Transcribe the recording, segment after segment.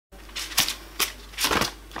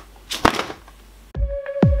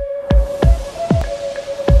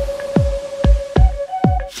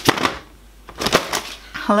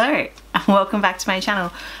Hello and welcome back to my channel.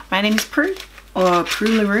 My name is Prue, or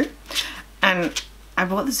Pruelaroo, and I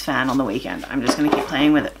bought this fan on the weekend. I'm just going to keep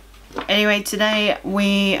playing with it. Anyway, today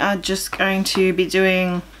we are just going to be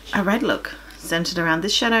doing a red look centered around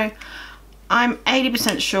this shadow. I'm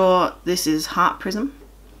 80% sure this is Heart Prism.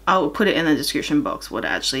 I'll put it in the description box what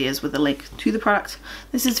it actually is with a link to the product.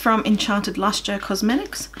 This is from Enchanted Lustre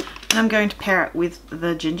Cosmetics, and I'm going to pair it with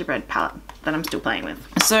the Gingerbread palette that I'm still playing with.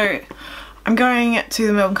 So I'm going to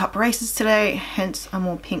the Melbourne Cup races today, hence a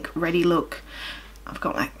more pink ready look. I've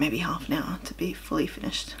got like maybe half an hour to be fully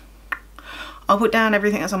finished. I'll put down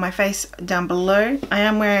everything that's on my face down below. I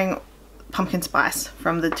am wearing Pumpkin Spice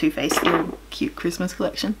from the TooFaced little cute Christmas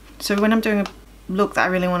collection. So when I'm doing a look that I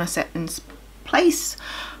really want to set in place,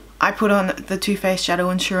 I put on the TooFaced Shadow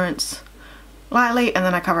Insurance lightly, and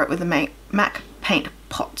then I cover it with the MAC Paint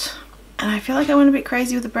Pot. And I feel like I went a bit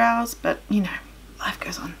crazy with the brows, but you know, life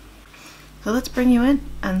goes on. So let's bring you in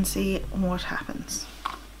and see what happens.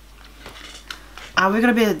 We're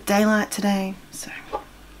gonna be at daylight today, so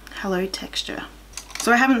hello texture.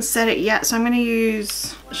 So I haven't set it yet, so I'm gonna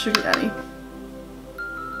use Sugar Daddy.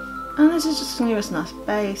 And this is just gonna give us a nice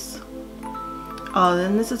base. Oh,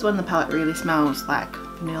 then this is when the palette really smells like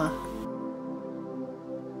vanilla.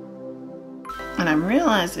 And I'm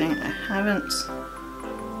realizing I haven't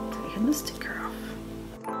taken the sticker off.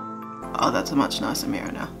 Oh, that's a much nicer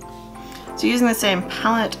mirror now. So using the same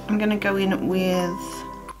palette, I'm going to go in with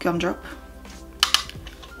Gumdrop.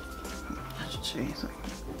 I should show you something.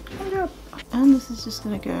 Gumdrop. And this is just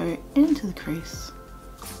going to go into the crease.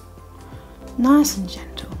 Nice and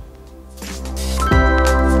gentle.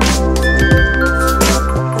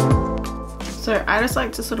 So I just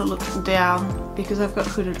like to sort of look down because I've got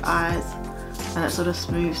hooded eyes and it sort of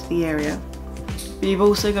smooths the area. But you've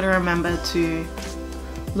also got to remember to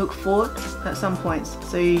look forward at some points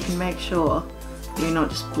so you can make sure you're not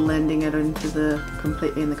just blending it into the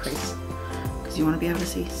completely in the crease, because you want to be able to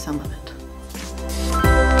see some of it.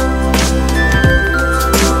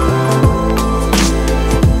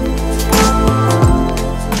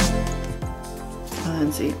 And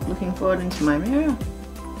then see, looking forward into my mirror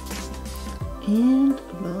and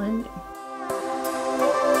blending.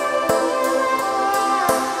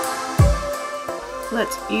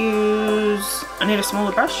 Let's use, I need a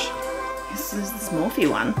smaller brush. This is this Morphe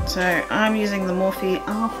one. So I'm using the Morphe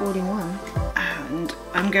R41 and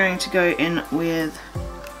I'm going to go in with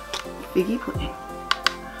Figgy Pudding.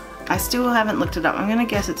 I still haven't looked it up. I'm gonna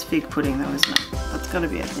guess it's Fig Pudding though, isn't it? That's gotta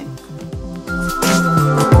be a thing.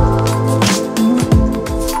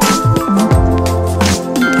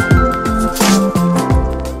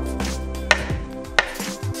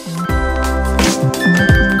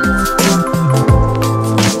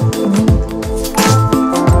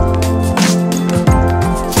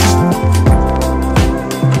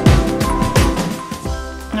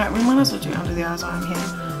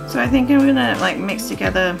 So I think I'm gonna like mix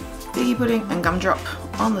together Figgy Pudding and Gumdrop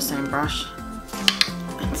on the same brush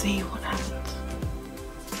and see what happens.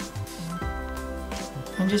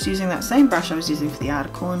 I'm just using that same brush I was using for the outer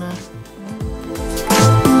corner.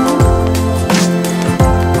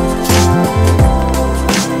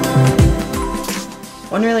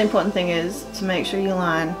 One really important thing is to make sure you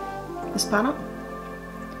line this part up.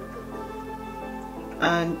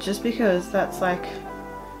 And just because that's like,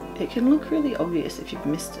 it can look really obvious if you've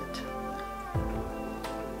missed it.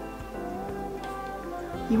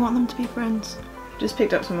 You want them to be friends. Just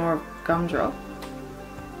picked up some more Gumdrop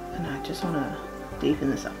and I just want to deepen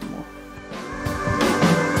this up more.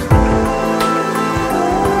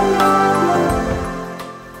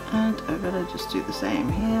 And I'm going to just do the same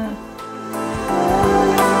here.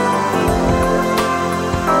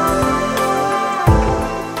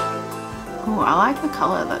 Oh, I like the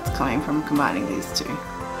colour that's coming from combining these two.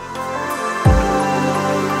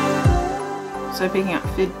 So picking up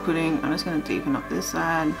Fig Pudding, I'm just going to deepen up this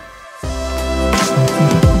side.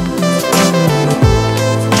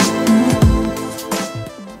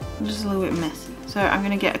 Just a little bit messy. So I'm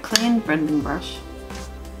going to get a clean blending brush.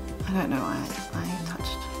 I don't know why I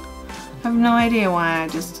touched. I have no idea why I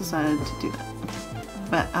just decided to do that.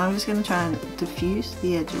 But I'm just going to try and diffuse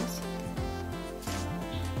the edges.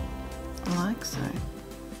 Like so.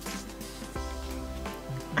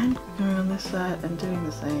 And going on this side and doing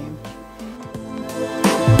the same.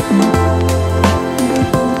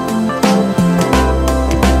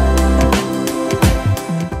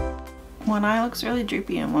 One eye looks really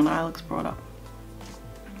droopy and one eye looks brought up.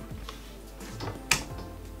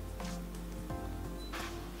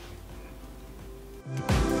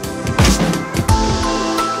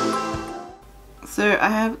 So I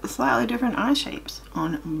have slightly different eye shapes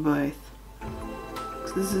on both.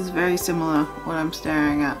 So this is very similar what I'm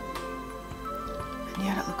staring at. And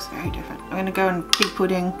yet it looks very different. I'm going to go in Big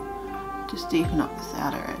Pudding, just deepen up this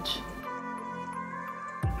outer edge.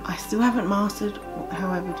 I still haven't mastered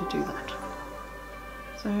however to do that.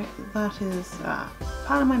 So that is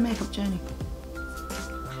part of my makeup journey.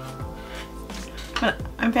 But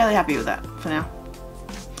I'm fairly happy with that for now.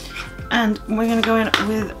 And we're going to go in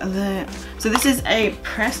with the... So this is a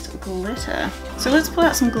pressed glitter. So let's pull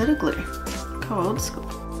out some glitter glue. Go old school.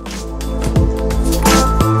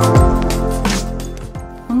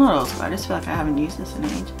 Well, not old school, I just feel like I haven't used this in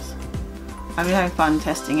ages. I've been having fun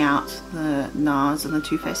testing out the Nars and the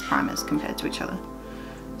TooFaced primers compared to each other.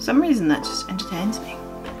 For some reason that just entertains me.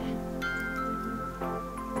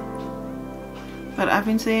 But I've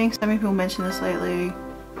been seeing so many people mention this lately,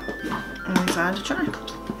 and I'm excited to try.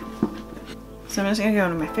 So I'm just going to go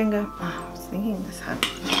under my finger. Oh, I was thinking this had...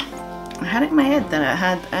 I had it in my head that it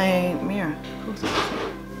had a mirror. Of course it doesn't.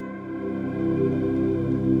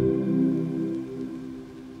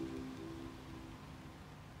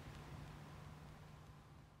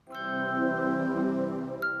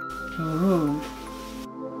 Ooh.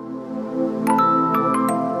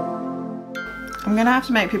 I'm gonna have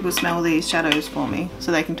to make people smell these shadows for me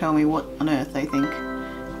so they can tell me what on earth they think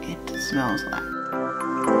it smells like.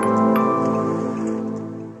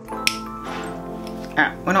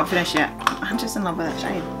 Alright, we're not finished yet. I'm just in love with that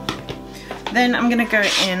shade. Then I'm gonna go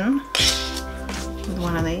in with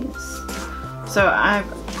one of these. So I've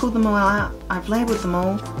pulled them all out, I've labelled them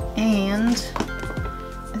all, and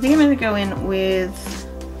I think I'm gonna go in with,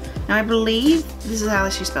 now I believe this is how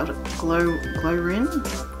she spelled it, Wyrm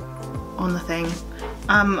on the thing.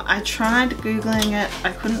 I tried googling it,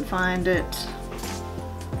 I couldn't find it.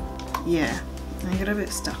 Yeah, I got a bit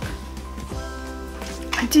stuck.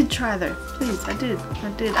 I did try though, please, I did,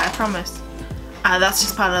 I promise. That's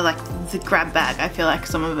just part of like the grab bag. I feel like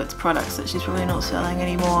some of its products that she's probably not selling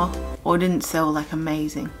anymore or didn't sell like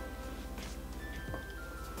amazing.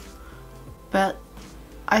 But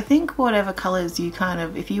I think whatever colours you kind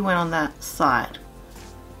of, if you went on that site,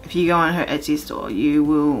 if you go on her Etsy store, you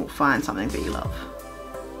will find something that you love.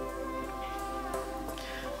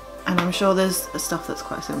 And I'm sure there's stuff that's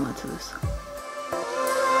quite similar to this.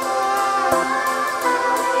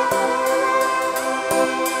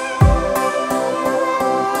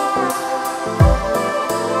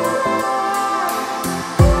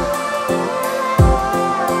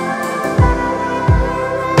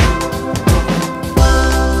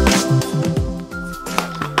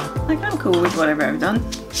 With whatever I've done.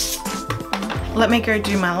 Let me go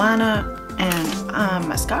do my liner and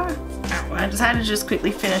mascara. I decided to just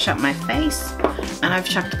quickly finish up my face, and I've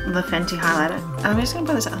chucked the Fenty highlighter. I'm just gonna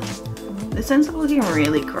put this on. This ends up looking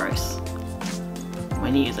really gross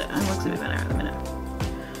when you use it. It looks a bit better at the minute.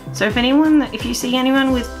 So if you see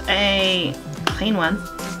anyone with a clean one,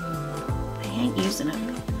 they ain't using it.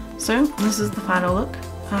 So this is the final look.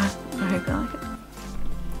 I hope you like it.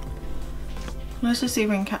 Let's just see if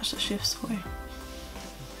we can catch the shifts for you.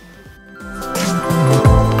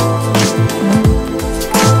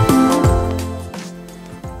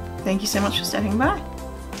 Thank you so much for stepping by.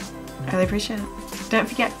 I really appreciate it. Don't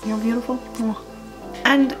forget, you're beautiful.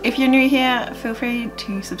 And if you're new here, feel free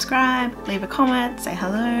to subscribe, leave a comment, say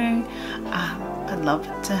hello. I'd love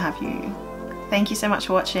to have you. Thank you so much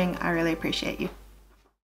for watching. I really appreciate you.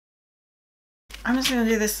 I'm just gonna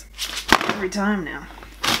do this every time now.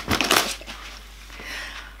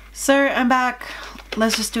 So I'm back.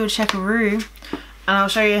 Let's just do a checkaroo, and I'll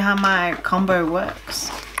show you how my combo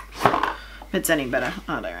works. If it's any better,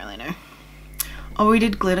 I don't really know. Oh, we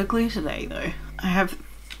did glitter glue today though. I have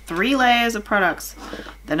 3 layers of products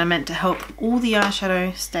that are meant to help all the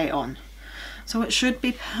eyeshadow stay on. So it should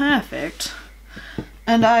be perfect.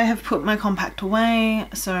 And I have put my compact away,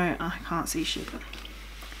 so I can't see shit.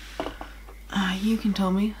 You can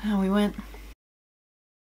tell me how we went.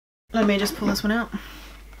 Let me just pull this one out.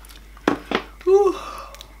 Ooh.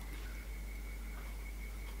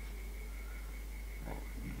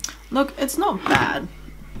 Look, it's not bad.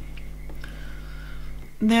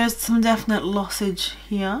 There's some definite lossage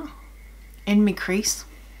here in my crease.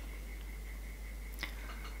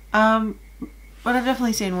 But I've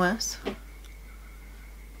definitely seen worse.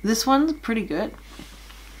 This one's pretty good.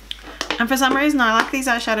 And for some reason I like these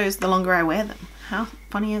eyeshadows the longer I wear them. How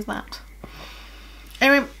funny is that?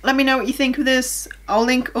 Anyway, let me know what you think of this. I'll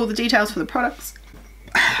link all the details for the products.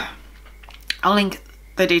 I'll link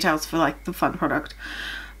the details for like the fun product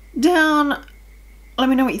down. Let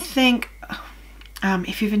me know what you think.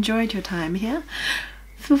 If you've enjoyed your time here,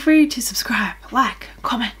 feel free to subscribe, like,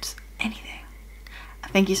 comment, anything.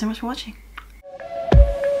 Thank you so much for watching.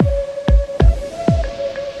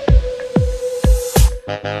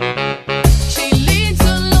 Bye.